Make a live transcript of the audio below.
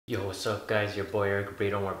Yo, what's up guys? Your boy Eric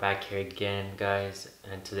Brito, and we're back here again guys,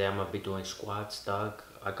 and today I'm gonna be doing squats, dog.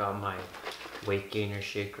 I got my weight gainer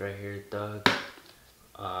shake right here, dog.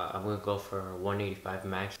 I'm gonna go for 185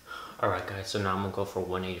 max. Alright guys, so now I'm gonna go for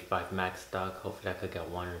 185 max, dog. Hopefully I could get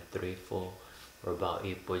 1 or 3 full or about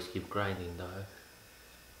 8 boys. Keep grinding, dog.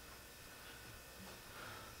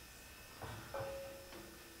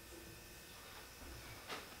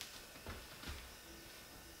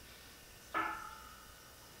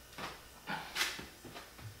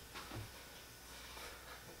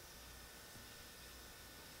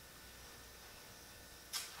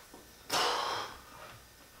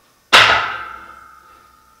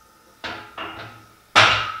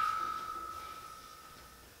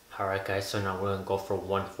 Alright guys, so now we're gonna go for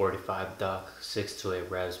 145, dog. 6 to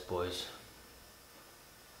 8 reps, boys.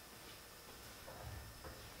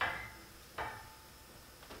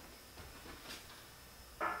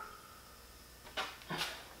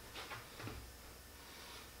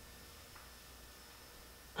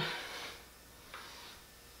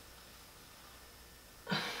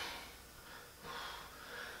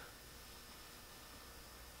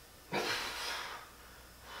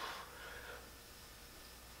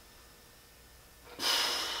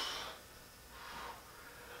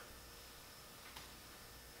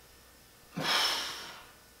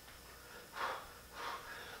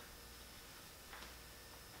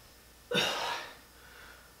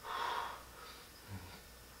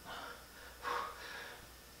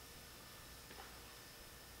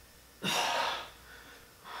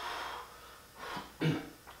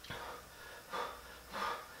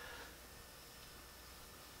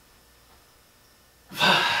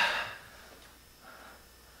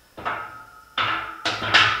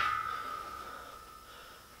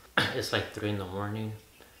 It's like 3 in the morning.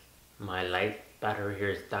 My light battery here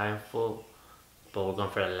is dying full, but we're going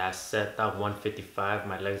for the last set, dog. 155.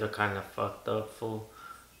 My legs are kind of fucked up full,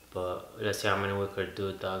 but let's see how many we could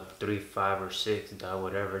do, dog. 3, 5, or 6, dog.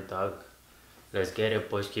 Whatever, dog. Let's get it,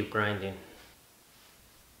 boys. Keep grinding.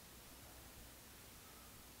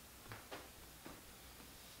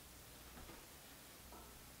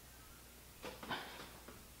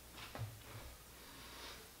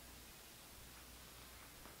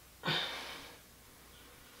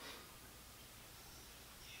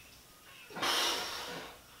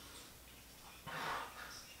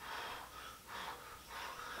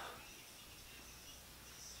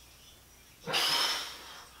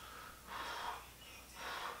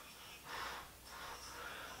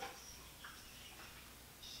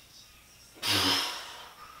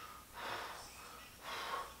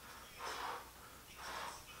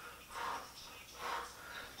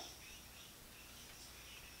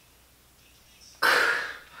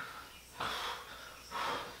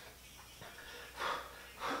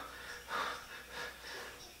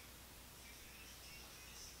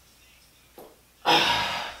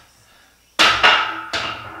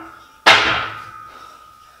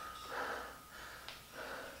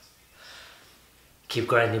 Keep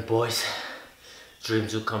grinding, boys.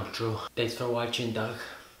 Dreams will come true. Thanks for watching, dog.